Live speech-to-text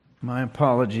My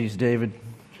apologies, David.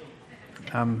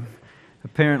 I'm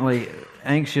apparently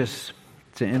anxious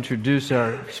to introduce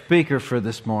our speaker for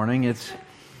this morning. It's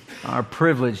our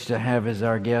privilege to have as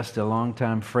our guest a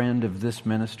longtime friend of this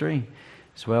ministry,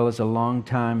 as well as a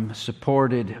longtime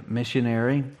supported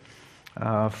missionary.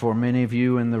 For many of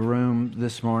you in the room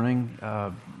this morning,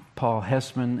 Paul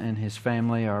Hessman and his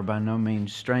family are by no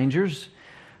means strangers.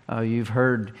 You've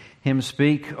heard him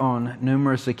speak on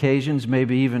numerous occasions,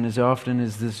 maybe even as often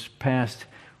as this past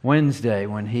Wednesday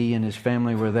when he and his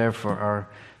family were there for our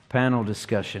panel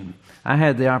discussion. I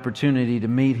had the opportunity to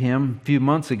meet him a few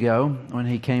months ago when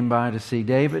he came by to see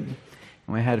David, and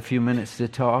we had a few minutes to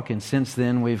talk, and since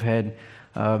then we've had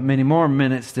many more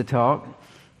minutes to talk,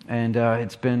 and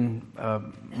it's been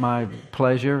my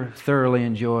pleasure, thoroughly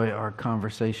enjoy our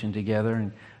conversation together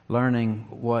and learning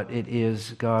what it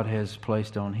is God has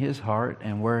placed on his heart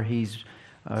and where he's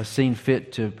seen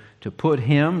fit to put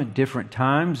him at different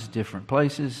times, different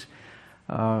places.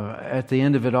 At the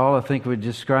end of it all, I think we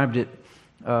described it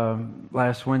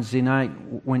last Wednesday night,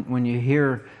 when you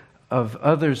hear of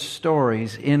others'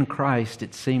 stories in Christ,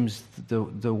 it seems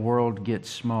the world gets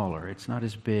smaller. It's not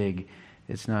as big.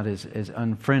 It's not as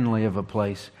unfriendly of a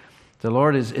place. The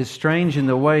Lord is strange in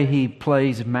the way he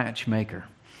plays matchmaker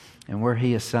and where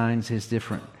he assigns his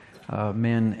different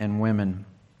men and women.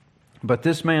 But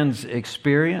this man's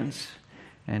experience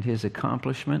and his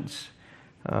accomplishments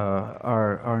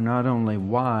are not only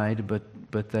wide,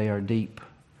 but they are deep,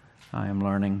 I am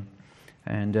learning.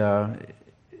 And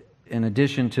in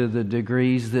addition to the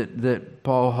degrees that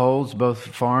Paul holds, both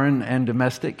foreign and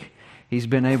domestic, he's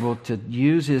been able to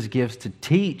use his gifts to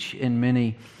teach in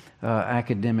many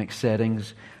academic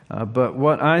settings. But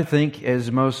what I think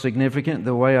is most significant,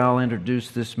 the way I'll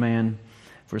introduce this man,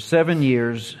 for 7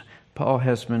 years, Paul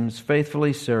Hessman's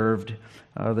faithfully served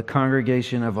the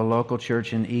congregation of a local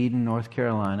church in Eden, North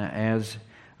Carolina, as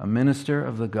a minister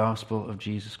of the gospel of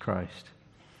Jesus Christ.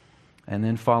 And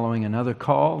then following another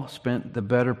call, spent the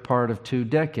better part of 2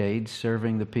 decades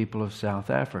serving the people of South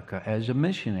Africa as a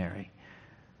missionary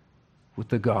with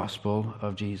the gospel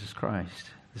of Jesus Christ.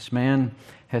 This man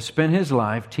has spent his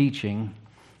life teaching,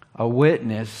 a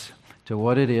witness to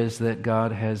what it is that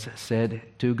God has said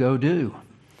to go do.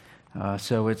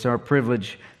 So it's our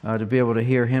privilege to be able to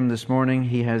hear him this morning.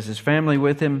 He has his family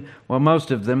with him. Well, most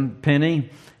of them, Penny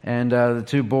and the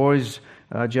 2 boys,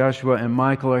 Joshua and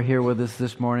Michael, are here with us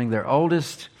this morning. Their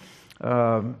oldest,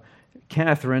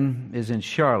 Catherine, is in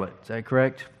Charlotte. Is that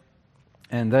correct?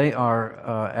 And they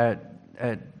are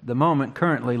at the moment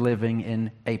currently living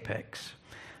in Apex.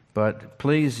 But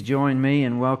please join me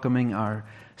in welcoming our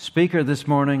speaker this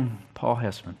morning, Paul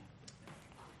Hessman.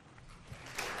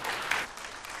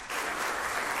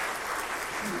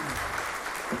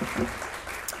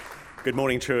 Good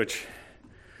morning, church.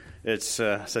 It's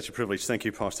such a privilege. Thank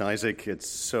you, Pastor Isaac. It's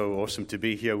so awesome to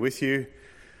be here with you.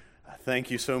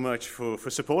 Thank you so much for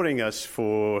supporting us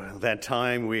for that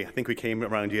time. I think we came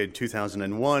around here in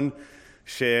 2001,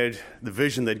 shared the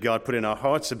vision that God put in our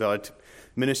hearts about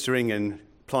ministering and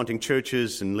planting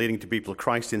churches and leading to people of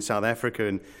Christ in South Africa,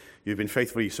 and you've been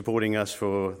faithfully supporting us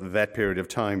for that period of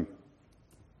time.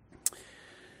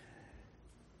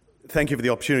 Thank you for the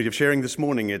opportunity of sharing this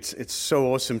morning. It's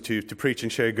so awesome to preach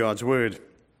and share God's Word.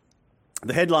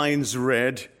 The headlines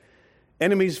read,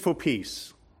 Enemies for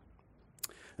Peace.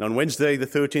 And on Wednesday, the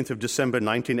 13th of December,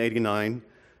 1989,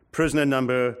 prisoner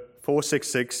number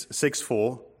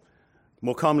 46664,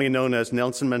 more commonly known as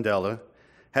Nelson Mandela,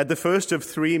 had the first of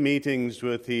 3 meetings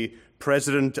with the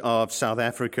President of South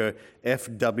Africa,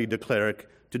 F.W. de Klerk,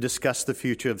 to discuss the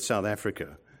future of South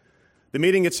Africa. The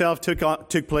meeting itself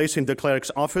took place in de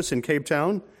Klerk's office in Cape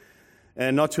Town,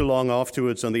 and not too long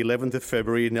afterwards, on the 11th of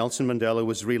February, Nelson Mandela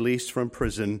was released from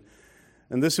prison,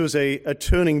 and this was a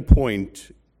turning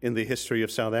point in the history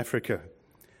of South Africa.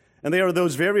 And there are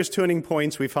those various turning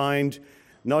points we find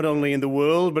not only in the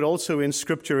world, but also in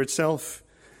Scripture itself.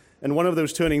 And one of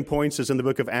those turning points is in the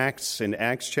book of Acts, in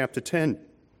Acts chapter 10.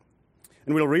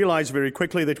 And we'll realize very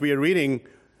quickly that we are reading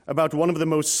about one of the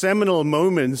most seminal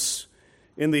moments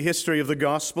in the history of the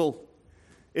gospel.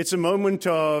 It's a moment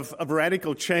of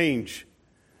radical change.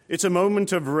 It's a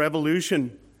moment of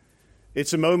revolution.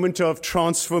 It's a moment of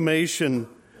transformation.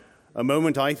 A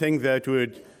moment, I think, that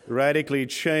would radically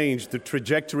change the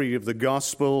trajectory of the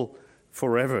gospel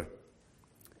forever.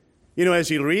 You know,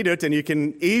 as you read it, and you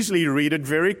can easily read it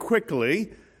very quickly,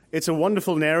 it's a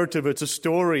wonderful narrative, it's a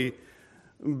story,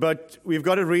 but we've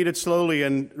got to read it slowly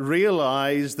and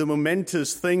realize the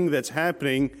momentous thing that's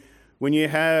happening when you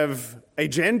have a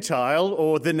Gentile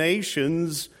or the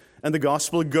nations and the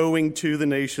gospel going to the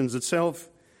nations itself.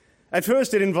 At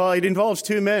first, it involves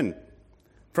 2 men.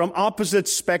 from opposite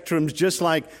spectrums, just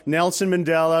like Nelson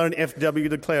Mandela and F.W.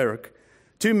 de Klerk.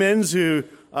 Two men who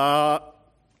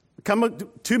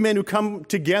come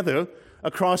together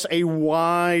across a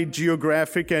wide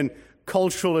geographic and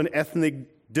cultural and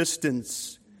ethnic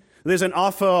distance. There's an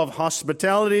offer of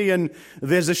hospitality, and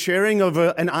there's a sharing of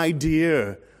an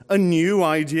idea, a new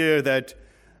idea that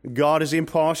God is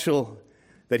impartial,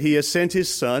 that He has sent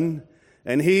His Son,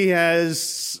 and He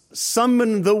has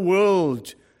summoned the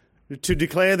world to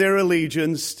declare their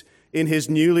allegiance in His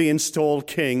newly installed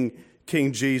King,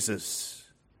 King Jesus.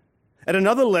 At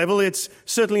another level, it's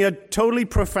certainly a totally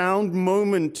profound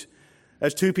moment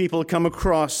as two people come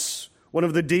across one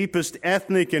of the deepest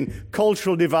ethnic and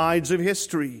cultural divides of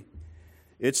history.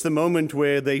 It's the moment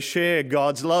where they share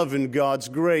God's love and God's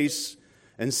grace,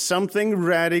 and something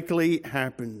radically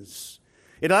happens.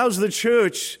 It allows the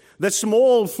church, the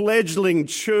small fledgling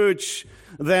church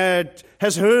that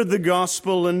has heard the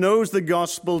gospel and knows the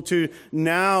gospel, to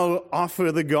now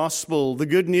offer the gospel, the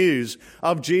good news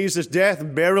of Jesus'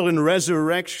 death, burial, and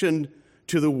resurrection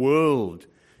to the world.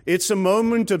 It's a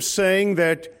moment of saying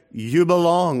that you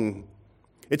belong.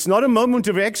 It's not a moment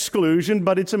of exclusion,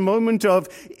 but it's a moment of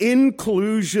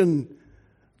inclusion.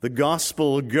 The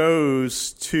gospel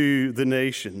goes to the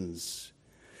nations.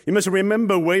 You must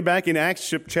remember way back in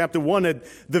Acts chapter 1 at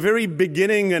the very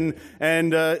beginning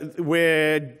and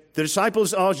where the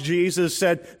disciples asked Jesus,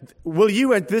 said, "Will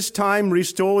you at this time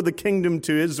restore the kingdom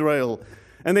to Israel?"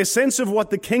 And their sense of what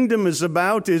the kingdom is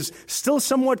about is still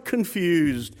somewhat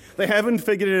confused. They haven't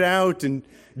figured it out. And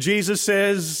Jesus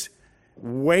says,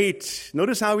 wait.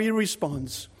 Notice how He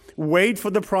responds. Wait for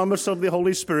the promise of the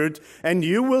Holy Spirit, and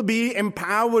you will be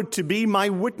empowered to be my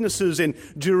witnesses in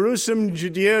Jerusalem,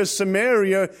 Judea,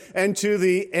 Samaria, and to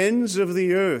the ends of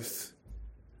the earth.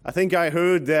 I think I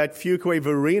heard that Fuquay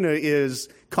Varina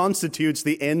constitutes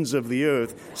the ends of the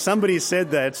earth. Somebody said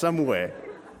that somewhere.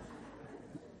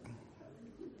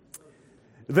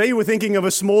 They were thinking of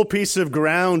a small piece of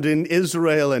ground in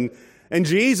Israel, and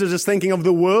Jesus is thinking of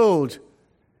the world.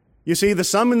 You see, the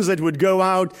summons that would go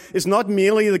out is not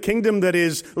merely the kingdom that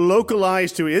is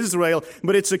localized to Israel,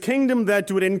 but it's a kingdom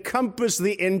that would encompass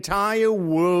the entire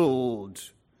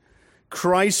world.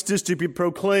 Christ is to be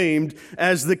proclaimed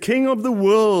as the King of the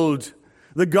world.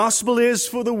 The gospel is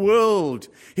for the world.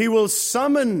 He will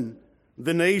summon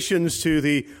the nations to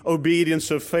the obedience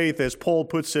of faith, as Paul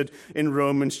puts it in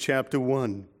Romans chapter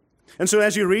 1. And so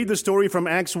as you read the story from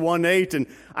Acts 1:8, and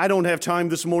I don't have time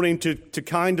this morning to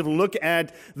kind of look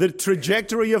at the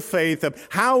trajectory of faith, of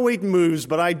how it moves,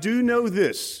 but I do know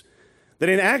this, that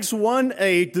in Acts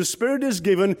 1:8, the Spirit is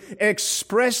given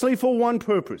expressly for one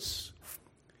purpose,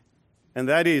 and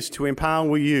that is to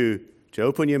empower you to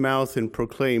open your mouth and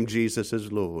proclaim Jesus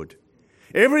as Lord.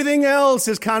 Everything else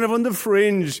is kind of on the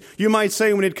fringe, you might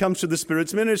say, when it comes to the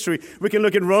Spirit's ministry. We can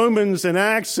look at Romans and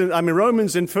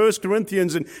Romans and 1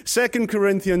 Corinthians and 2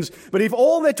 Corinthians. But if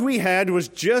all that we had was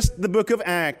just the book of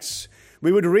Acts,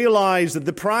 we would realize that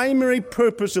the primary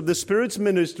purpose of the Spirit's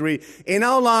ministry in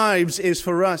our lives is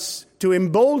for us, to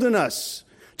embolden us,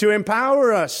 to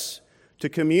empower us, to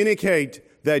communicate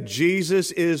that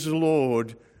Jesus is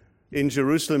Lord in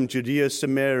Jerusalem, Judea,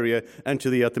 Samaria, and to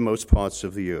the uttermost parts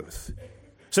of the earth.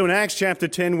 So in Acts chapter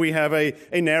 10, we have a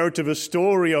narrative, a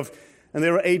story of, and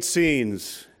there are 8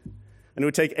 scenes. And it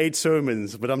would take 8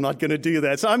 sermons, but I'm not going to do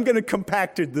that. So I'm going to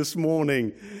compact it this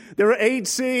morning. There are 8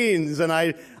 scenes, and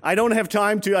I don't have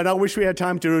time to, and I wish we had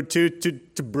time to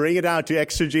bring it out, to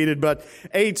exegete it, but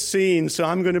 8 scenes. So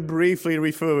I'm going to briefly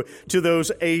refer to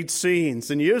those 8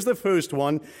 scenes. And here's the first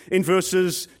one in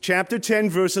chapter 10,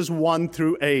 verses 1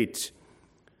 through 8.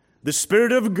 The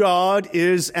Spirit of God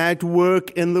is at work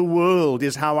in the world,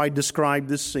 is how I describe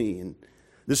this scene.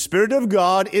 The Spirit of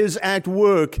God is at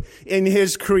work in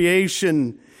His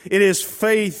creation. It is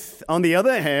faith, on the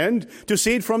other hand, to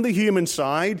see it from the human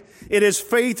side. It is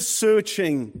faith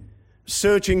searching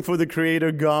for the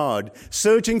Creator God,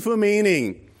 searching for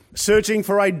meaning, searching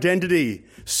for identity,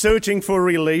 searching for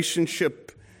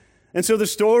relationship. And so the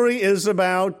story is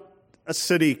about a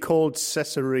city called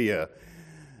Caesarea.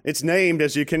 It's named,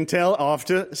 as you can tell,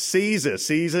 after Caesar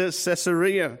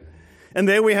Caesarea. And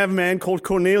there we have a man called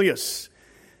Cornelius.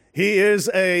 He is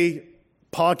a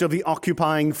part of the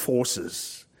occupying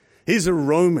forces. He's a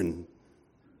Roman.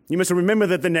 You must remember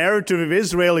that the narrative of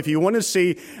Israel, if you want to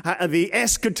see the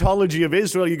eschatology of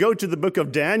Israel, you go to the book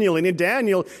of Daniel, and in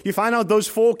Daniel, you find out those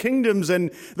 4 kingdoms,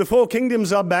 and the 4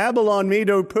 kingdoms are Babylon,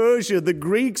 Medo, Persia, the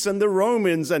Greeks, and the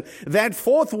Romans, and that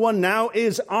 4th one now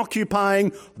is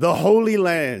occupying the Holy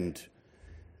Land.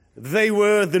 They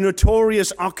were the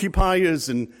notorious occupiers,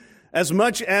 and As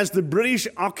much as the British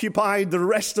occupied the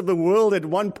rest of the world at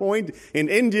one point, in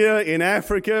India, in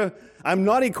Africa. I'm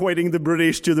not equating the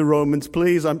British to the Romans,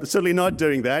 please. I'm certainly not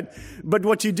doing that. But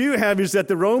what you do have is that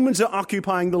the Romans are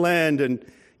occupying the land, and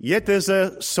yet there's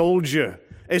a soldier,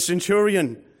 a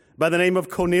centurion by the name of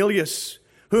Cornelius,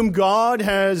 whom God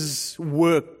has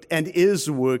worked and is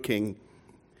working.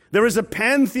 There is a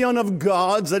pantheon of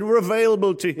gods that were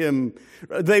available to him.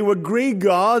 They were Greek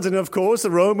gods, and of course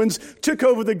the Romans took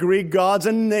over the Greek gods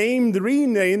and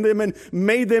renamed them and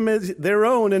made them as their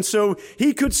own. And so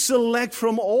he could select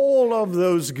from all of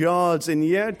those gods, and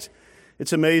yet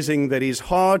it's amazing that his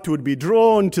heart would be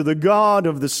drawn to the God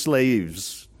of the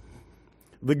slaves,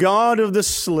 the God of the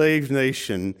slave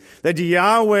nation, that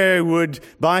Yahweh would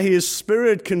by his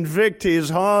Spirit convict his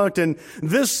heart, and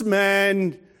this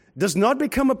man does not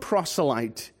become a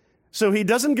proselyte. So he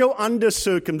doesn't go under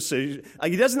circumcision.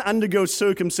 He doesn't undergo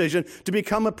circumcision to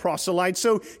become a proselyte.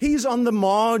 So he's on the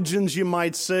margins, you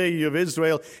might say, of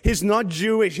Israel. He's not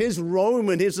Jewish. He's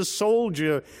Roman. He's a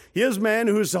soldier. He's a man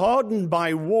who's hardened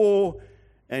by war.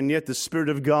 And yet the Spirit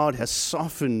of God has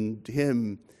softened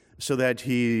him so that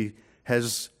he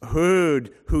has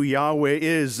heard who Yahweh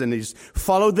is, and he's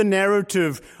followed the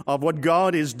narrative of what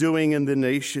God is doing in the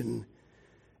nation.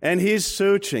 And he's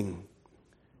searching.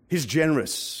 He's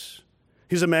generous.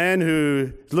 He's a man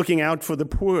who's looking out for the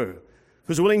poor,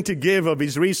 who's willing to give of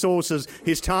his resources,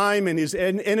 his time and his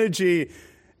energy.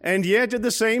 And yet at the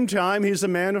same time, he's a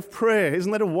man of prayer.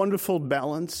 Isn't that a wonderful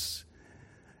balance?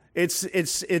 It's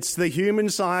the human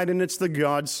side and it's the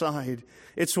God side.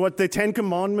 It's what the Ten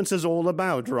Commandments is all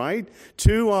about, right?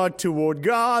 Two are toward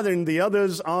God and the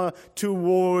others are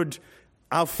toward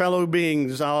our fellow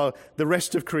beings, the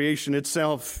rest of creation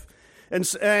itself.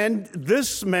 And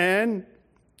this man,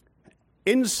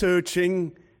 in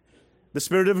searching, the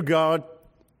Spirit of God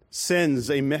sends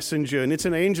a messenger, and it's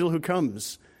an angel who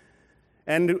comes.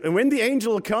 And when the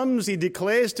angel comes, he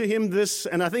declares to him this,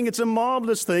 and I think it's a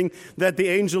marvelous thing that the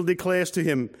angel declares to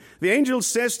him. The angel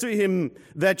says to him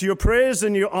that your prayers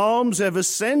and your alms have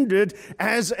ascended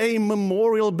as a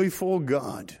memorial before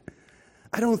God.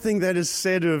 I don't think that is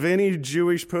said of any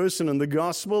Jewish person in the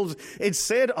Gospels. It's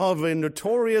said of a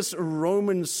notorious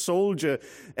Roman soldier,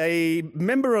 a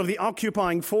member of the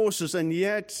occupying forces, and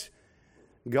yet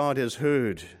God has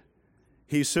heard.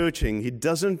 He's searching. He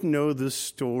doesn't know the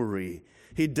story.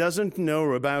 He doesn't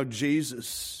know about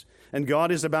Jesus. And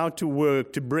God is about to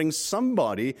work to bring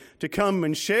somebody to come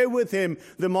and share with him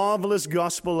the marvelous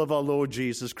gospel of our Lord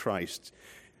Jesus Christ.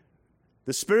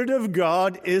 The Spirit of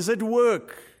God is at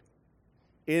work.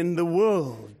 In the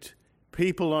world,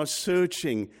 people are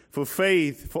searching for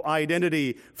faith, for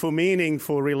identity, for meaning,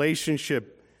 for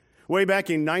relationship. Way back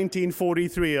in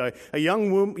 1943, a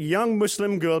young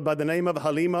Muslim girl by the name of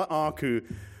Halima Aku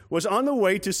was on the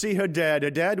way to see her dad. Her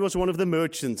dad was one of the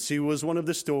merchants. He was one of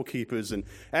the storekeepers. And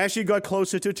as she got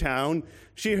closer to town,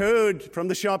 she heard from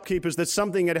the shopkeepers that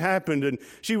something had happened, and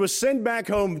she was sent back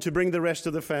home to bring the rest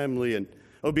of the family. And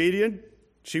obedient,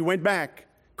 she went back.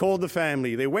 Called the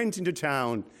family. They went into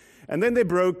town, and then they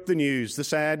broke the news, the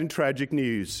sad and tragic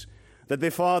news, that their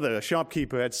father, a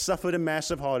shopkeeper, had suffered a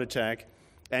massive heart attack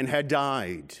and had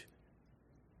died.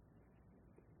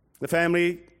 The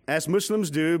family, as Muslims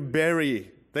do,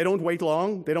 bury. They don't wait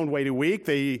long. They don't wait a week.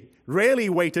 They rarely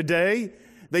wait a day.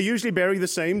 They usually bury the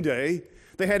same day.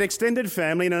 They had extended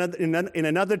family in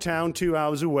another town 2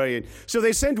 hours away. So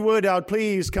they sent word out,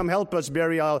 please come help us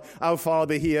bury our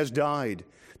father. He has died.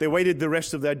 They waited the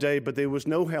rest of that day, but there was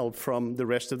no help from the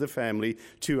rest of the family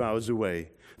 2 hours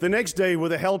away. The next day, with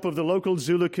the help of the local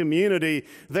Zulu community,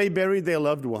 they buried their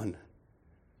loved one.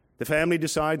 The family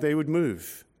decided they would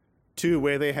move to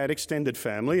where they had extended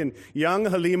family. And young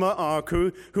Halima Aku,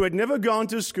 who had never gone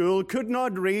to school, could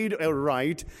not read or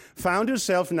write, found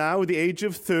herself now at the age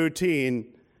of 13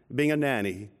 being a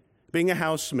nanny, being a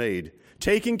housemaid,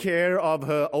 taking care of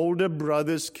her older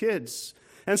brother's kids.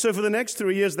 And so for the next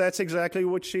 3 years, that's exactly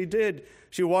what she did.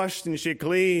 She washed and she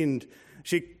cleaned.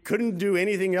 She couldn't do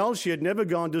anything else. She had never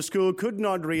gone to school, could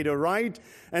not read or write.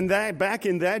 And that back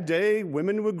in that day,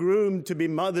 women were groomed to be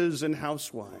mothers and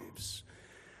housewives.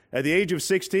 At the age of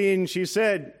 16, she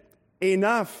said,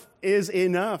 enough is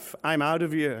enough. I'm out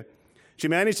of here. She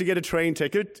managed to get a train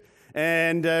ticket.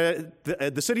 And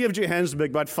the city of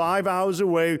Johannesburg, about 5 hours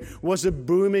away, was a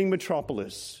booming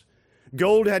metropolis.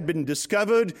 Gold had been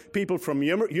discovered. People from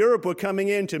Europe were coming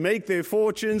in to make their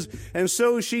fortunes. And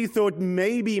so she thought,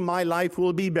 maybe my life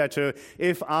will be better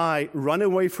if I run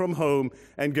away from home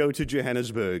and go to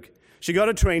Johannesburg. She got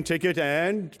a train ticket,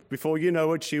 and before you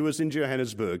know it, she was in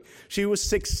Johannesburg. She was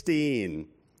 16.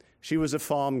 She was a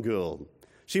farm girl.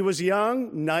 She was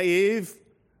young, naive,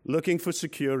 looking for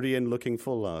security and looking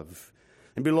for love.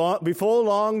 And before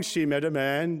long, she met a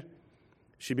man.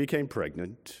 She became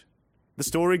pregnant. The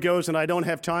story goes, and I don't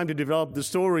have time to develop the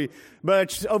story,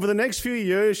 but over the next few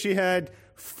years, she had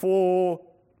 4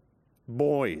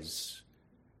 boys.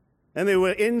 And they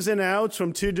were ins and outs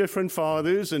from 2 different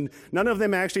fathers, and none of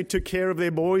them actually took care of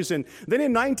their boys. And then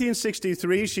in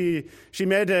 1963, she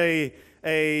met an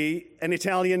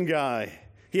Italian guy.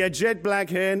 He had jet black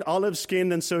hair and olive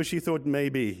skin, and so she thought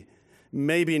maybe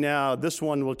now this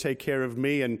one will take care of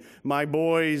me and my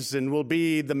boys and will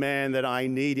be the man that I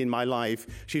need in my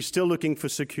life. She's still looking for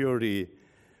security.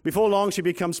 Before long, she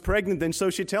becomes pregnant, and so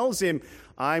she tells him,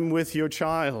 I'm with your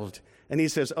child. And he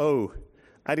says, oh,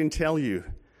 I didn't tell you.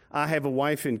 I have a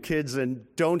wife and kids and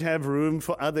don't have room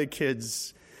for other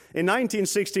kids. In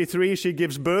 1963, she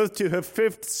gives birth to her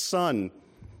 5th son.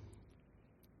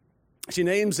 She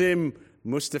names him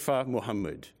Mustafa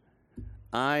Muhammad.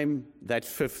 I'm that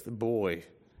 5th boy.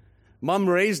 Mom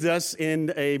raised us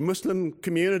in a Muslim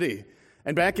community.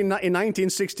 And back in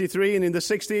 1963 and in the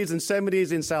 60s and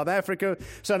 70s in South Africa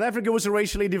was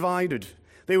racially divided.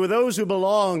 There were those who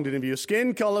belonged, and if your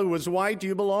skin color was white,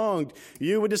 you belonged.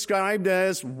 You were described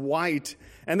as white.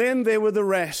 And then there were the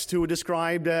rest who were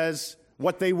described as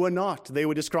what they were not. They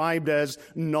were described as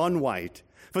non-white.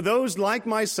 For those like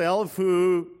myself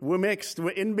who were mixed,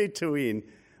 were in between,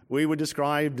 we were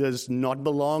described as not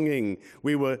belonging.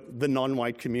 We were the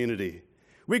non-white community.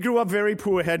 We grew up very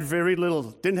poor, had very little,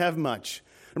 didn't have much.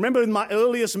 I remember my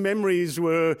earliest memories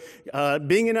were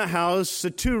being in a house,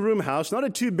 a 2-room house, not a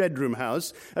 2-bedroom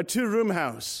house, a 2-room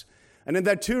house. And in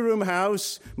that 2-room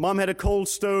house, Mom had a coal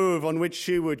stove on which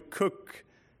she would cook.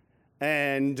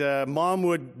 And Mom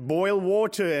would boil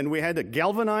water, and we had a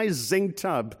galvanized zinc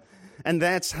tub. And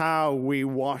that's how we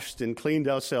washed and cleaned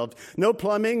ourselves. No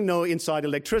plumbing, no inside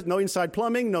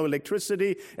plumbing, no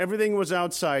electricity. Everything was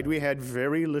outside. We had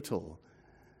very little.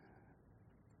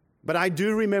 But I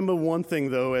do remember one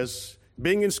thing, though, as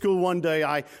being in school one day,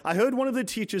 I heard one of the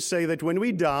teachers say that when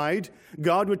we died,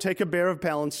 God would take a pair of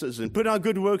balances and put our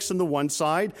good works on the one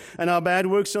side and our bad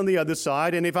works on the other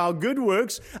side. And if our good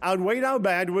works outweighed our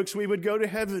bad works, we would go to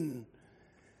heaven.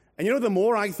 And you know, the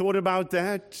more I thought about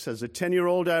that, as a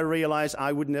 10-year-old, I realized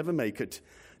I would never make it.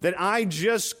 That I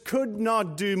just could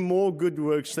not do more good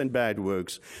works than bad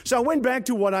works. So I went back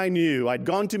to what I knew. I'd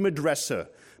gone to madrasa.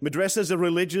 Madrasa is a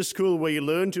religious school where you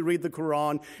learn to read the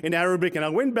Quran in Arabic. And I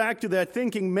went back to that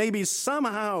thinking maybe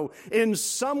somehow, in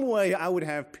some way, I would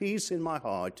have peace in my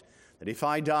heart. That if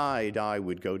I died, I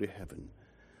would go to heaven.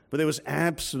 But there was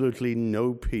absolutely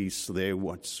no peace there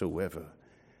whatsoever.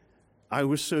 I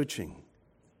was searching.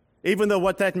 Even though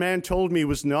what that man told me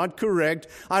was not correct,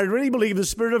 I really believe the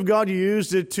Spirit of God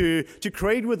used it to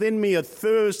create within me a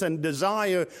thirst and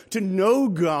desire to know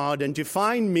God and to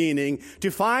find meaning, to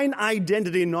find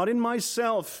identity not in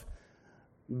myself,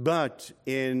 but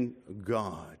in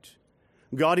God.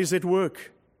 God is at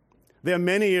work. There are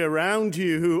many around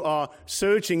you who are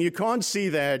searching. You can't see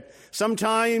that.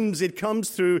 Sometimes it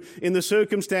comes through in the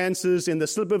circumstances, in the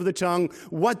slip of the tongue,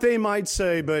 what they might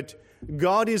say, but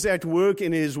God is at work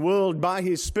in His world by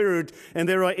His Spirit, and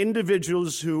there are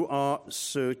individuals who are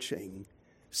searching.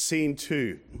 Scene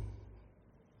 2.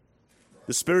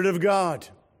 The Spirit of God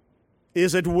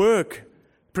is at work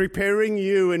preparing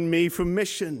you and me for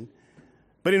mission.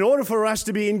 But in order for us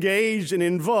to be engaged and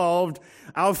involved,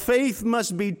 our faith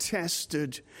must be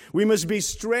tested. We must be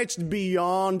stretched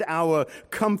beyond our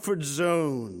comfort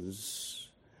zones.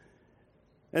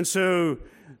 And so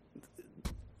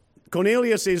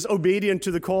Cornelius is obedient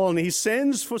to the call, and he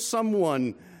sends for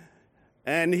someone,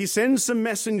 and he sends some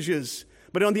messengers.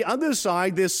 But on the other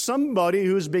side, there's somebody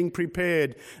who's being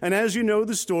prepared. And as you know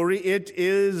the story, it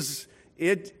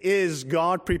is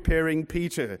God preparing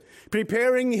Peter,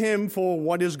 preparing him for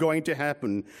what is going to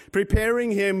happen,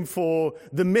 preparing him for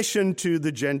the mission to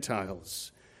the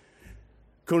Gentiles.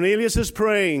 Cornelius is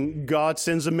praying, God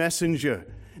sends a messenger.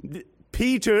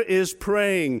 Peter is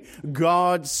praying,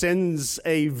 God sends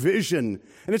a vision.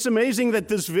 And it's amazing that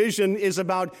this vision is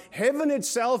about heaven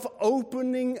itself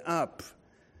opening up.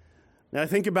 Now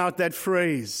think about that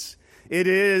phrase. It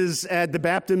is at the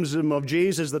baptism of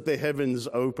Jesus that the heavens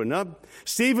open up.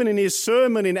 Stephen in his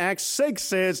sermon in Acts 6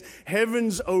 says,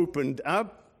 heavens opened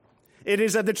up. It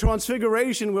is at the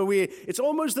transfiguration where it's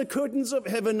almost the curtains of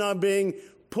heaven are being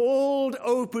pulled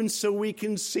open so we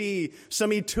can see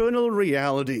some eternal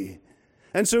reality.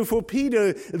 And so for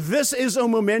Peter, this is a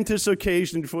momentous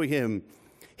occasion for him.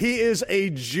 He is a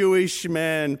Jewish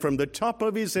man from the top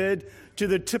of his head to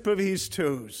the tip of his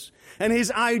toes. And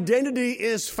his identity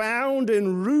is found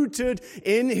and rooted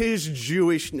in his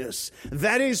Jewishness.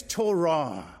 That is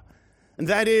Torah. And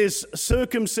that is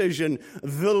circumcision,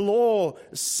 the law,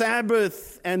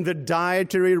 Sabbath, and the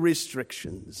dietary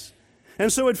restrictions.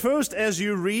 And so at first, as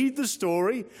you read the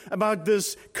story about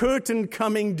this curtain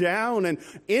coming down, and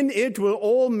in it were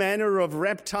all manner of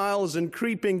reptiles and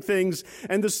creeping things,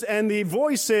 and the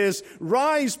voice says,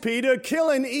 "Rise, Peter,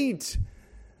 kill and eat."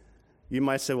 You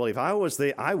might say, well, if I was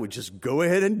there, I would just go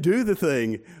ahead and do the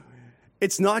thing.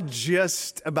 It's not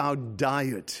just about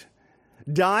diet.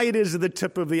 Diet is the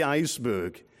tip of the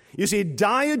iceberg. You see,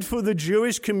 diet for the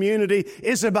Jewish community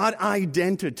is about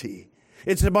identity.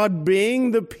 It's about being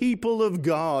the people of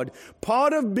God.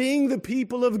 Part of being the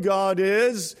people of God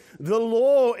is the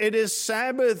law. It is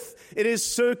Sabbath. It is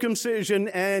circumcision.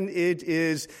 And it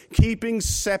is keeping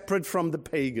separate from the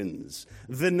pagans,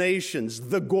 the nations,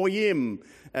 the goyim,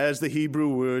 as the Hebrew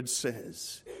word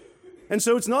says. And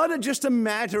so it's not just a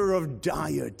matter of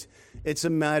diet. It's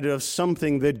a matter of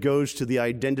something that goes to the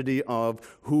identity of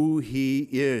who he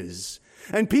is.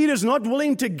 And Peter's not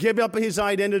willing to give up his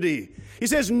identity. He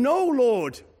says, "No,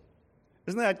 Lord."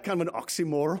 Isn't that kind of an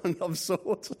oxymoron of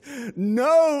sorts?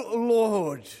 "No,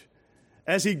 Lord."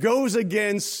 As he goes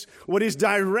against what is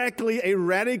directly a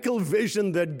radical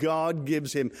vision that God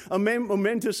gives him, a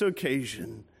momentous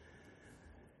occasion.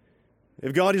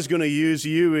 If God is going to use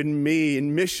you and me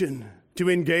in mission to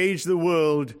engage the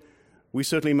world, we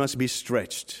certainly must be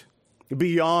stretched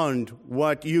beyond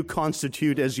what you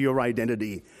constitute as your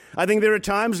identity. I think there are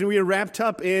times when we are wrapped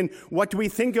up in what we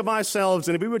think of ourselves,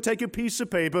 and if we would take a piece of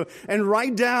paper and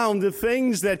write down the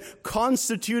things that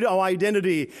constitute our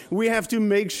identity, we have to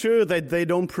make sure that they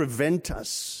don't prevent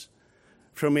us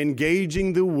from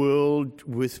engaging the world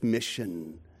with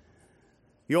mission.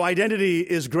 Your identity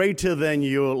is greater than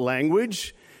your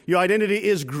language. Your identity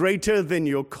is greater than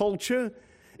your culture.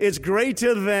 It's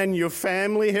greater than your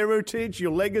family heritage,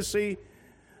 your legacy.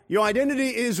 Your identity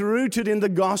is rooted in the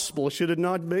gospel, should it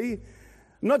not be?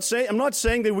 I'm not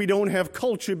saying that we don't have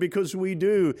culture, because we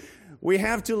do. We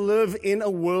have to live in a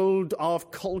world of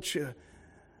culture.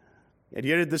 And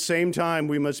yet at the same time,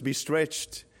 we must be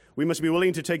stretched. We must be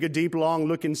willing to take a deep, long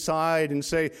look inside and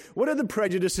say, what are the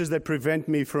prejudices that prevent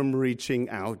me from reaching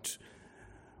out?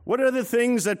 What are the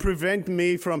things that prevent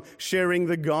me from sharing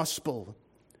the gospel?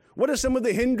 What are some of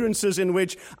the hindrances in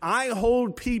which I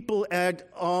hold people at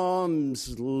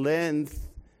arm's length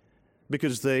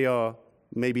because they are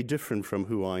maybe different from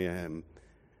who I am?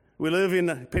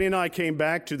 Penny and I came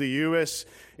back to the U.S.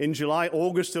 in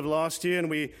August of last year, and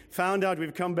we found out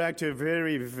we've come back to a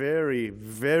very, very,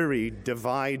 very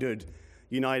divided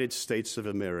United States of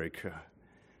America.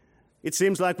 It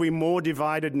seems like we're more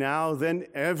divided now than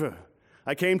ever.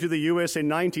 I came to the U.S. in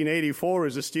 1984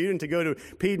 as a student to go to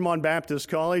Piedmont Baptist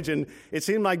College, and it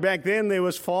seemed like back then there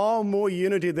was far more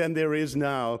unity than there is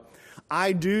now.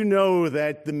 I do know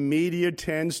that the media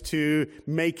tends to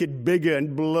make it bigger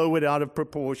and blow it out of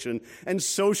proportion, and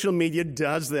social media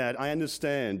does that. I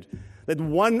understand that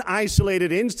one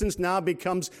isolated instance now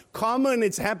becomes common.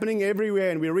 It's happening everywhere,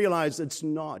 and we realize it's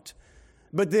not.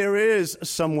 But there is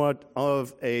somewhat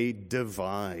of a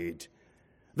divide.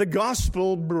 The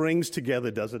gospel brings together,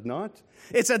 does it not?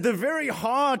 It's at the very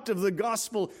heart of the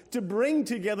gospel to bring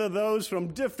together those from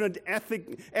different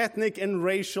ethnic and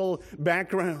racial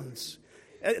backgrounds.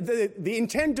 The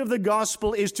intent of the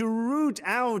gospel is to root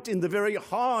out in the very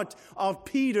heart of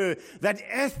Peter that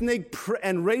ethnic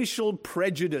and racial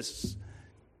prejudice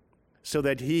so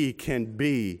that he can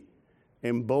be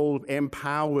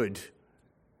empowered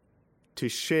to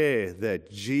share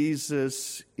that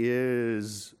Jesus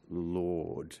is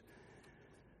Lord.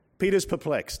 Peter's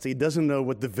perplexed. He doesn't know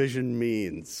what the vision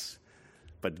means.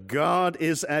 But God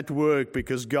is at work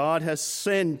because God has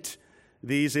sent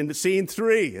these in scene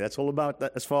 3. That's all about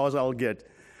that as far as I'll get.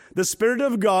 The Spirit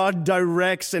of God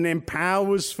directs and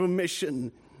empowers for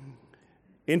mission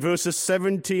in verses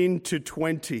 17 to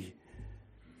 20.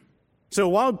 So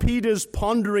while Peter's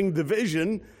pondering the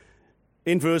vision,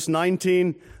 in verse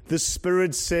 19, the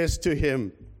Spirit says to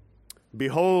him,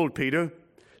 "Behold, Peter,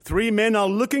 3 men are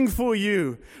looking for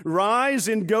you. Rise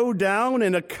and go down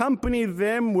and accompany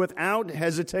them without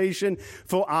hesitation,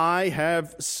 for I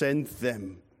have sent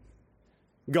them."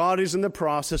 God is in the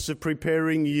process of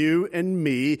preparing you and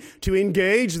me to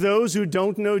engage those who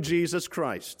don't know Jesus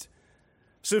Christ.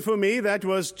 So for me, that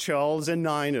was Charles and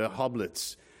Nina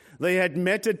Hoblitz. They had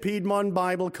met at Piedmont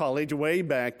Bible College way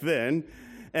back then,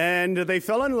 and they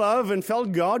fell in love and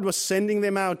felt God was sending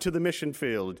them out to the mission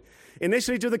field,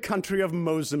 initially to the country of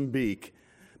Mozambique.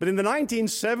 But in the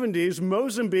 1970s,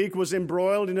 Mozambique was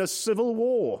embroiled in a civil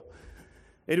war.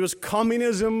 It was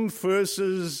communism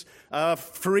versus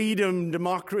freedom,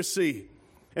 democracy.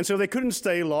 And so they couldn't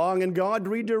stay long, and God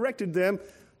redirected them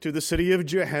to the city of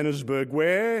Johannesburg,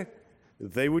 where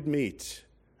they would meet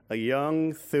a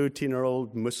young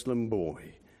 13-year-old Muslim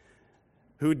boy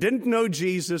who didn't know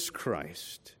Jesus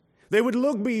Christ. They would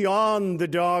look beyond the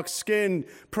dark skin,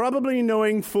 probably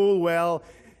knowing full well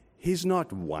he's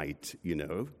not white, you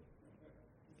know.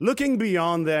 Looking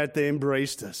beyond that, they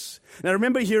embraced us. And I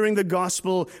remember hearing the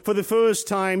gospel for the first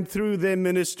time through their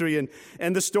ministry,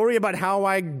 and the story about how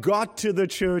I got to the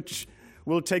church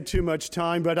will take too much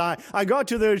time, but I got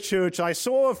to their church, I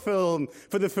saw a film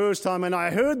for the first time, and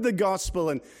I heard the gospel,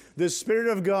 and the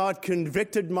Spirit of God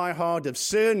convicted my heart of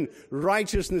sin,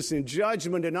 righteousness, and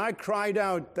judgment, and I cried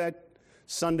out that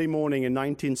Sunday morning in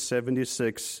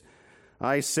 1976.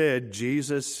 I said,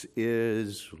 Jesus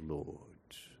is Lord.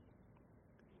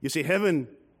 You see, heaven,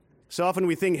 so often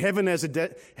we think heaven as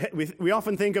we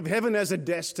often think of heaven as a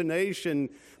destination,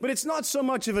 but it's not so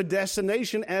much of a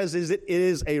destination as it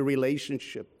is a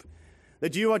relationship.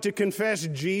 That you are to confess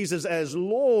Jesus as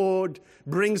Lord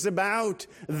brings about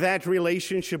that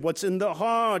relationship. What's in the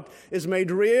heart is made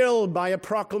real by a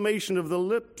proclamation of the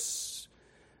lips.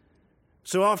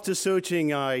 So after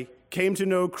searching, I came to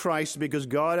know Christ because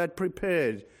God had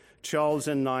prepared Charles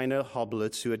and Nina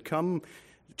Hoblitz, who had come.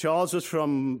 Charles was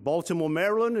from Baltimore,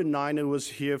 Maryland, and Nina was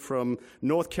here from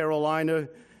North Carolina,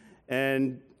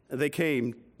 and they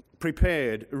came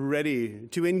prepared, ready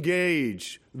to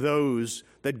engage those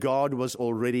that God was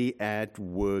already at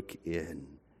work in.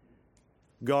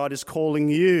 God is calling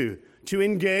you to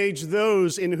engage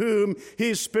those in whom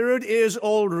His Spirit is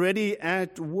already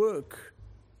at work.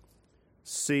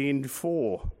 Scene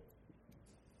 4,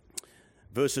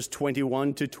 verses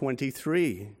 21 to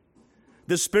 23.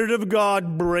 The Spirit of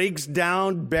God breaks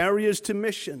down barriers to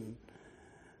mission.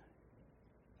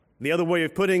 The other way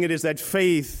of putting it is that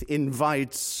faith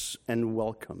invites and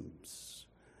welcomes.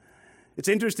 It's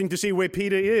interesting to see where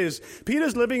Peter is.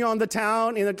 Peter's living on the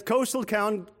town, in a coastal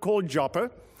town called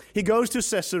Joppa. He goes to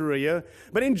Caesarea,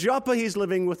 but in Joppa he's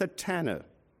living with a tanner,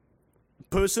 a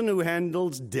person who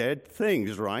handles dead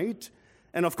things, right?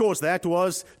 And of course, that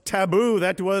was taboo.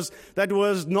 That was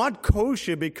not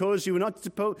kosher because you were not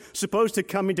supposed to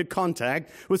come into contact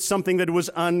with something that was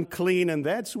unclean. And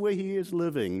that's where he is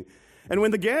living. And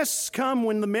when the guests come,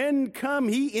 when the men come,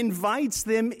 he invites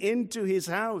them into his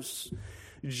house.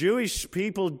 Jewish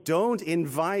people don't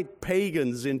invite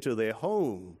pagans into their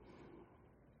home.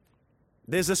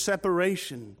 There's a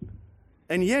separation.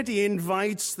 And yet he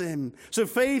invites them. So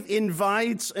faith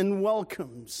invites and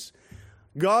welcomes.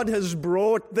 God has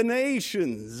brought the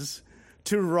nations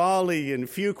to Raleigh and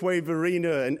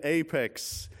Fuquay-Varina and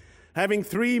Apex. Having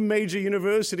 3 major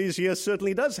universities here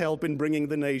certainly does help in bringing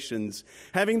the nations.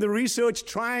 Having the research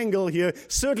triangle here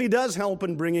certainly does help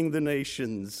in bringing the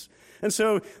nations. And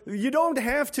so you don't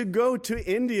have to go to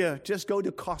India, just go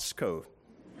to Costco.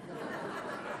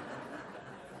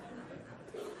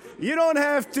 You don't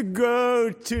have to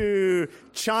go to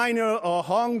China or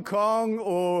Hong Kong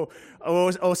or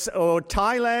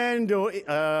Thailand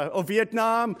or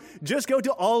Vietnam. Just go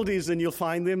to Aldi's and you'll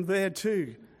find them there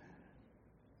too.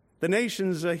 The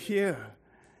nations are here,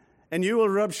 and you will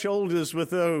rub shoulders with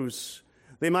those.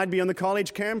 They might be on the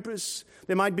college campus.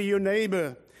 They might be your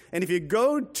neighbor. And if you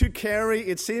go to Kerry,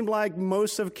 it seemed like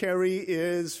most of Kerry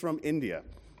is from India.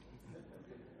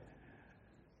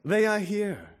 They are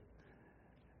here.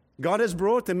 God has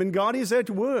brought them, and God is at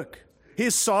work.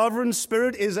 His sovereign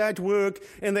Spirit is at work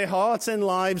in their hearts and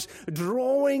lives,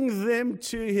 drawing them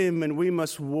to Him, and we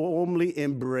must warmly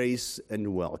embrace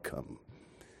and welcome.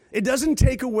 It doesn't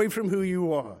take away from who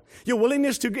you are. Your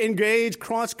willingness to engage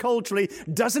cross-culturally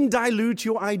doesn't dilute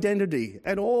your identity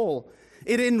at all.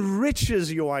 It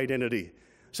enriches your identity.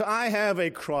 So I have a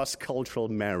cross-cultural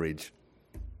marriage.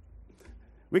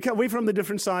 We're from the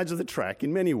different sides of the track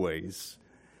in many ways.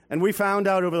 And we found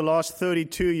out over the last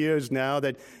 32 years now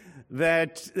that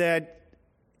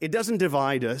it doesn't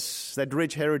divide us, that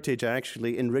rich heritage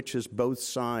actually enriches both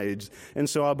sides. And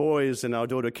so our boys and our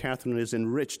daughter Catherine is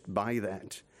enriched by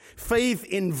that. Faith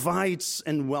invites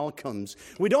and welcomes.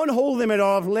 We don't hold them at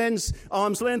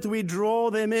arm's length, we draw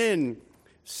them in.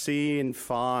 Scene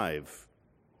 5.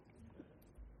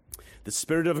 The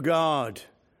Spirit of God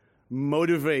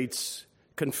motivates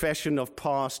confession of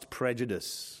past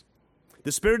prejudice.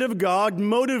 The Spirit of God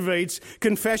motivates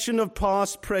confession of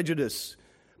past prejudice.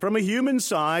 From a human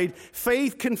side,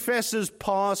 faith confesses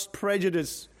past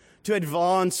prejudice to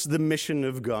advance the mission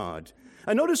of God.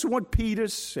 And notice what Peter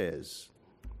says.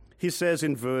 He says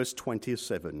in verse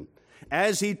 27,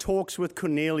 as he talks with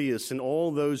Cornelius and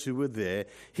all those who were there,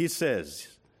 he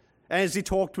says, as he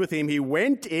talked with him, he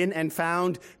went in and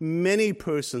found many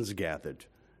persons gathered.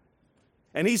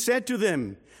 And he said to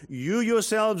them, you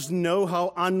yourselves know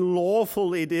how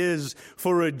unlawful it is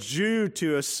for a Jew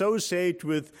to associate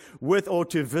with or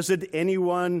to visit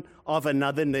anyone of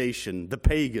another nation, the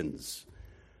pagans.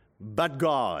 But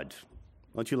God,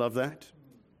 don't you love that?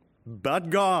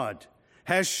 But God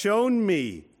has shown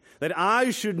me that I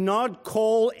should not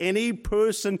call any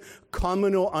person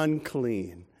common or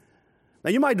unclean.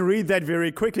 Now you might read that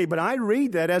very quickly, but I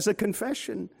read that as a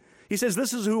confession. He says,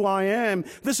 this is who I am.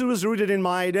 This was rooted in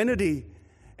my identity.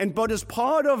 But as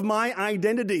part of my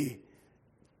identity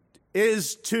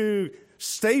is to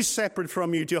stay separate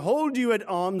from you, to hold you at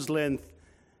arm's length,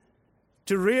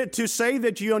 to say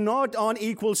that you're not on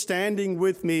equal standing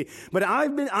with me. But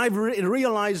I've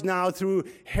realized now through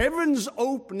heaven's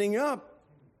opening up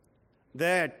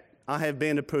that I have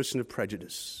been a person of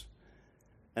prejudice.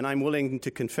 And I'm willing to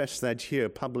confess that here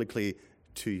publicly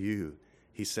to you,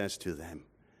 he says to them.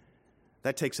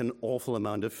 That takes an awful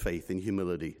amount of faith and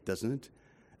humility, doesn't it?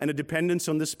 And a dependence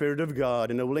on the Spirit of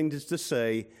God and a willingness to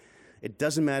say, it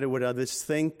doesn't matter what others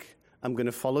think, I'm going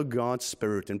to follow God's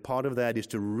Spirit. And part of that is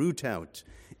to root out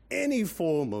any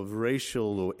form of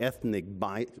racial or ethnic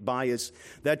bias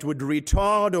that would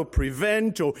retard or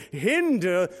prevent or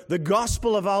hinder the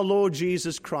gospel of our Lord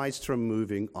Jesus Christ from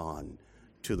moving on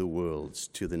to the worlds,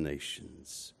 to the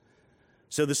nations.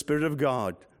 So the Spirit of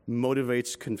God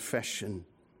motivates confession.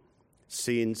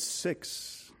 Scene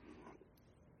 6.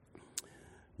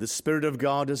 The Spirit of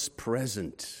God is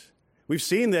present. We've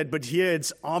seen that, but here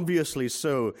it's obviously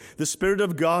so. The Spirit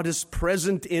of God is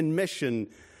present in mission,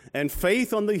 and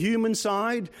faith on the human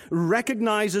side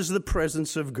recognizes the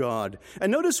presence of God.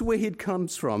 And notice where it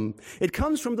comes from. It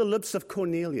comes from the lips of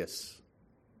Cornelius.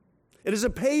 It is a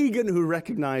pagan who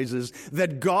recognizes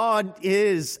that God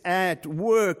is at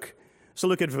work. So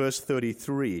look at verse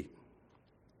 33.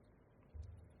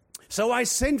 So I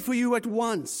sent for you at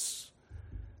once,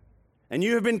 and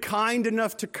you have been kind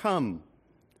enough to come.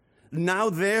 Now,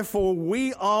 therefore,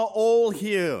 we are all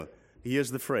here.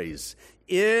 Here's the phrase,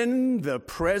 in the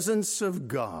presence of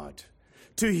God,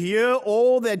 to hear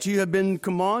all that you have been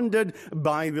commanded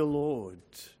by the Lord.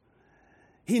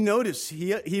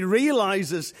 He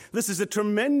realizes this is a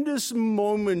tremendous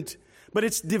moment, but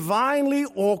it's divinely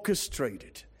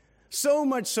orchestrated. So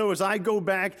much so as I go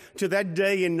back to that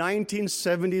day in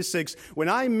 1976 when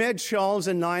I met Charles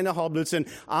and Nina Hoblitz, and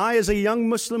I, as a young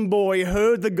Muslim boy,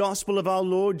 heard the gospel of our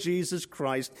Lord Jesus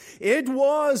Christ. It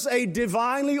was a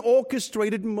divinely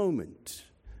orchestrated moment.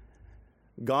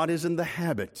 God is in the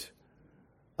habit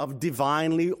of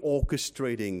divinely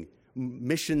orchestrating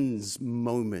missions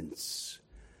moments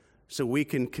so we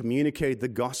can communicate the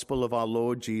gospel of our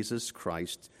Lord Jesus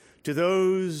Christ to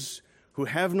those who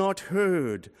have not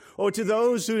heard, or to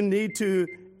those who need to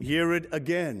hear it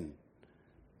again.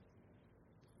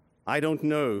 I don't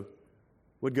know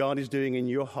what God is doing in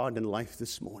your heart and life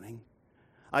this morning.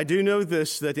 I do know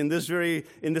this, that in the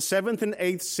 7th and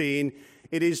 8th scene,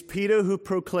 it is Peter who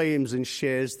proclaims and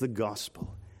shares the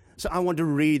gospel. So I want to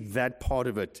read that part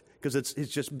of it, because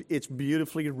it's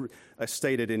beautifully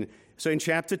stated. So in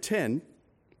chapter 10,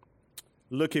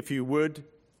 look if you would,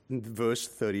 in verse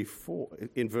 34,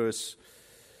 verse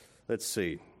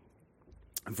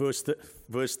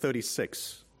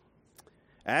 36.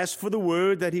 As for the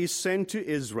word that he sent to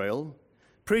Israel,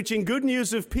 preaching good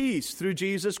news of peace through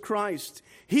Jesus Christ,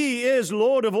 he is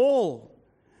Lord of all.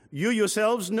 You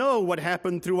yourselves know what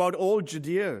happened throughout all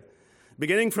Judea,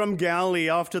 beginning from Galilee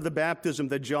after the baptism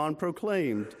that John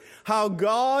proclaimed, how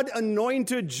God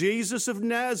anointed Jesus of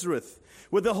Nazareth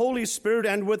with the Holy Spirit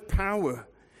and with power.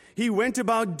 He went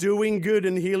about doing good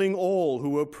and healing all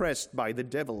who were oppressed by the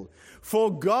devil. For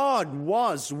God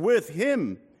was with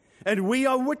him, and we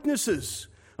are witnesses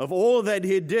of all that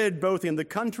he did, both in the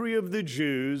country of the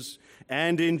Jews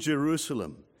and in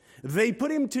Jerusalem. They put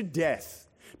him to death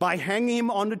by hanging him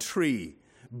on a tree.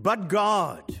 But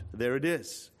God, there it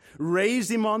is, raised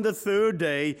him on the third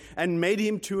day and made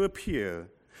him to appear,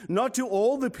 not to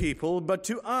all the people, but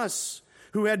to us,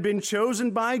 who had been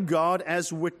chosen by God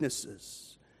as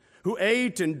witnesses, who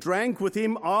ate and drank with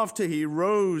him after he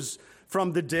rose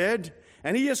from the dead.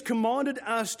 And he has commanded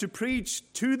us to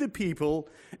preach to the people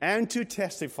and to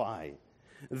testify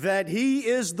that he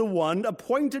is the one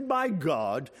appointed by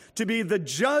God to be the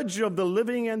judge of the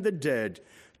living and the dead.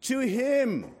 To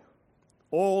him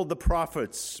all the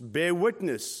prophets bear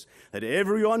witness that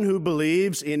everyone who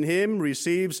believes in him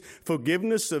receives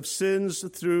forgiveness of sins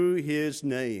through his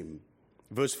name.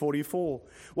 Verse 44,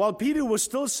 while Peter was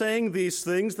still saying these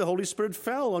things, the Holy Spirit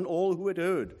fell on all who had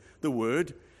heard the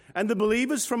word, and the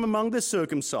believers from among the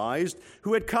circumcised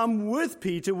who had come with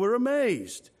Peter were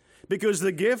amazed, because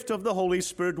the gift of the Holy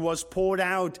Spirit was poured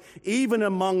out even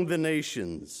among the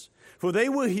nations. For they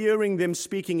were hearing them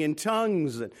speaking in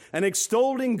tongues and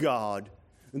extolling God.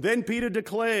 And then Peter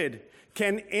declared,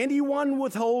 "Can anyone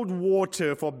withhold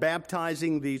water for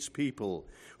baptizing these people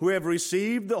who have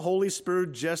received the Holy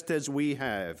Spirit just as we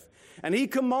have?" And he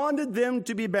commanded them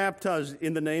to be baptized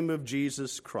in the name of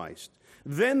Jesus Christ.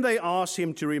 Then they asked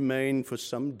him to remain for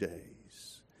some days.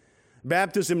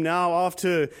 Baptism now,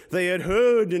 after they had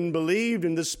heard and believed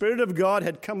and the Spirit of God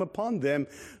had come upon them,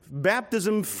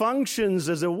 baptism functions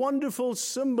as a wonderful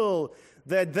symbol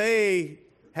that they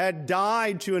had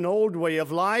died to an old way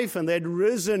of life and they had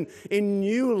risen in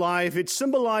new life. It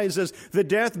symbolizes the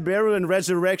death, burial, and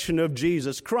resurrection of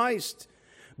Jesus Christ.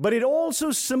 But it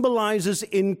also symbolizes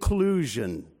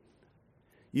inclusion.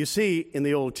 You see, in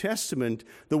the Old Testament,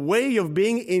 the way of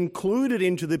being included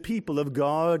into the people of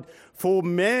God for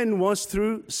men was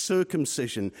through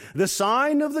circumcision. The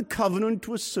sign of the covenant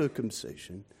was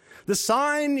circumcision. The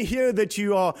sign here that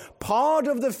you are part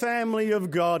of the family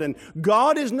of God, and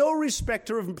God is no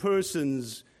respecter of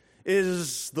persons,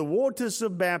 is the waters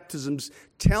of baptisms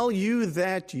tell you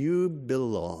that you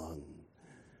belong.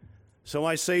 So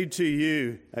I say to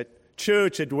you at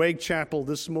church at Wake Chapel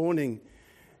this morning,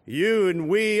 you and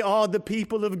we are the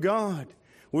people of God.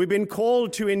 We've been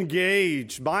called to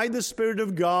engage by the Spirit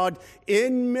of God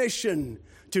in mission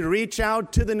to reach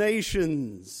out to the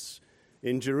nations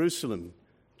in Jerusalem,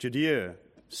 Judea,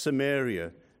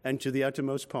 Samaria, and to the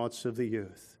uttermost parts of the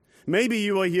earth. Maybe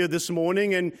you are here this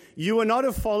morning and you are not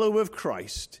a follower of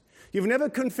Christ. You've never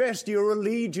confessed your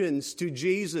allegiance to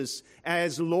Jesus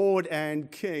as Lord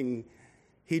and King.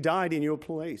 He died in your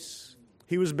place.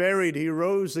 He was buried. He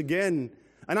rose again.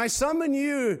 And I summon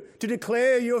you to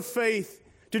declare your faith,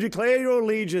 to declare your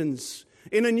allegiance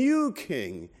in a new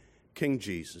King, King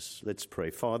Jesus. Let's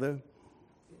pray. Father,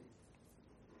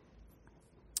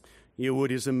 your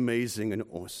word is amazing and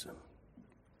awesome.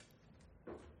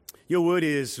 Your word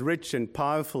is rich and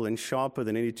powerful and sharper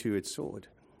than any two-edged sword.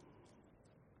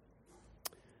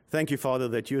 Thank you, Father,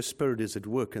 that your Spirit is at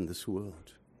work in this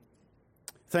world.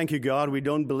 Thank you, God, we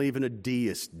don't believe in a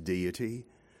deist deity,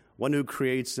 one who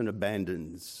creates and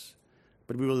abandons,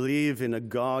 but we believe in a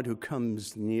God who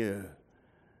comes near,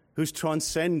 who's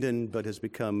transcendent but has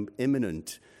become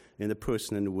immanent in the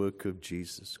person and work of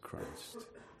Jesus Christ.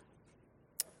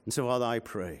 And so, Father, I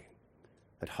pray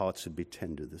that hearts would be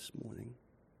tender this morning,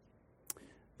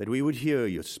 that we would hear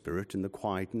your Spirit in the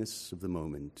quietness of the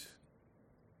moment,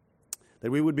 that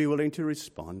we would be willing to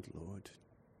respond, Lord.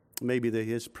 Maybe there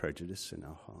is prejudice in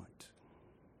our heart.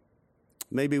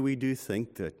 Maybe we do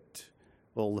think that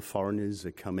all the foreigners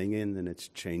are coming in and it's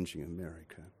changing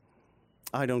America.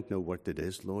 I don't know what it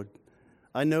is, Lord.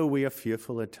 I know we are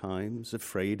fearful at times,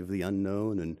 afraid of the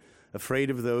unknown and afraid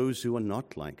of those who are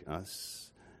not like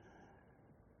us.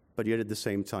 But yet at the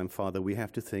same time, Father, we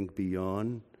have to think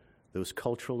beyond those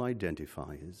cultural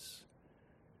identifiers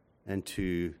and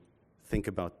to think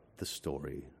about the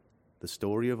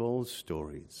story of all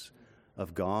stories,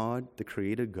 of God, the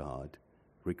Creator God,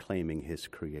 reclaiming his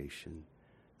creation.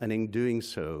 And in doing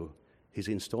so, he's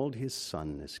installed his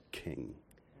Son as King,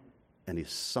 and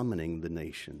he's summoning the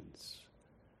nations.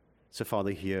 So,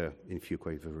 Father, here in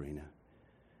Fuquay Verena,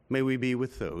 may we be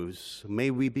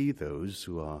those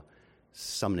who are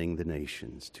summoning the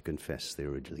nations to confess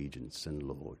their allegiance and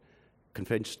Lord,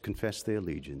 confess their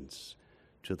allegiance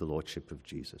to the Lordship of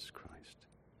Jesus Christ.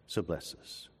 So bless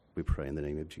us. We pray in the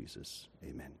name of Jesus.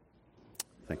 Amen.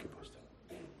 Thank you, Pastor.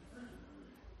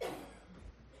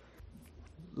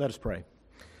 Let us pray.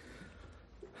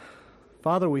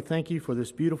 Father, we thank you for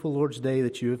this beautiful Lord's Day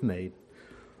that you have made.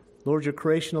 Lord, your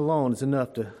creation alone is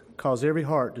enough to cause every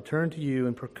heart to turn to you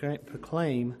and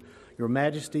proclaim your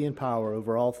majesty and power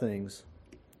over all things.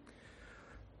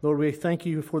 Lord, we thank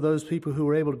you for those people who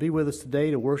were able to be with us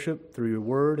today to worship through your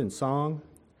word and song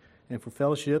and for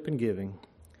fellowship and giving.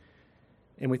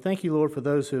 And we thank you, Lord, for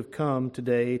those who have come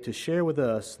today to share with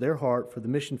us their heart for the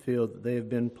mission field that they have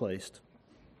been placed.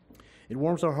 It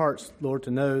warms our hearts, Lord,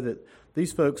 to know that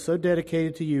these folks so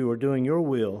dedicated to you are doing your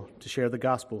will to share the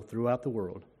gospel throughout the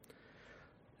world.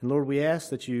 And Lord, we ask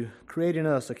that you create in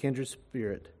us a kindred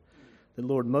spirit. That,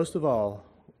 Lord, most of all,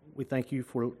 we thank you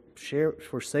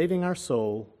for saving our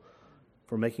soul,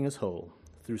 for making us whole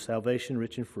through salvation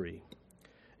rich and free.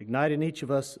 Ignite in each of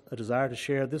us a desire to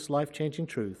share this life-changing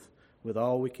truth with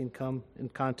all we can come in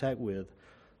contact with,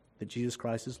 that Jesus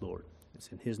Christ is Lord. It's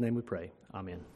in his name we pray. Amen.